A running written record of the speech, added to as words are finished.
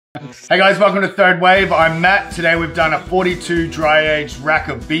Hey guys, welcome to Third Wave. I'm Matt. Today we've done a 42 dry aged rack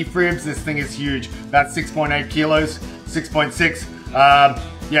of beef ribs. This thing is huge, about 6.8 kilos, 6.6.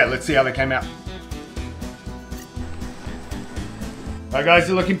 Yeah, let's see how they came out. Alright guys,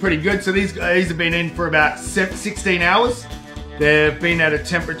 they're looking pretty good. So these have been in for about 16 hours. They've been at a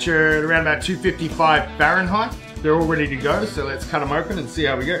temperature around about 255 Fahrenheit. They're all ready to go, so let's cut them open and see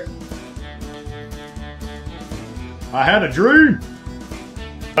how we go. I had a dream!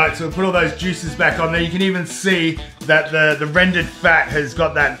 Alright, so we'll put all those juices back on there. You can even see that the rendered fat has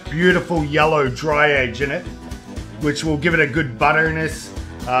got that beautiful yellow dry age in it, which will give it a good butteriness,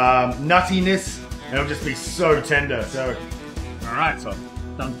 nuttiness, and it'll just be so tender. So, alright, so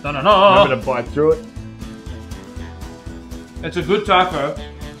remember to bite through it. It's a good taco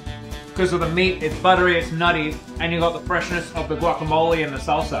because of the meat. It's buttery, it's nutty, and you got the freshness of the guacamole and the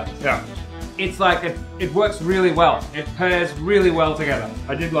salsa. Yeah. It's like, it works really well. It pairs really well together.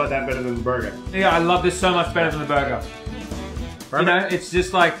 I did like that better than the burger. Yeah, I love this so much better than the burger. You know, it's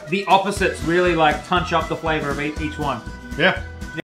just like the opposites really like punch up the flavor of each one. Yeah.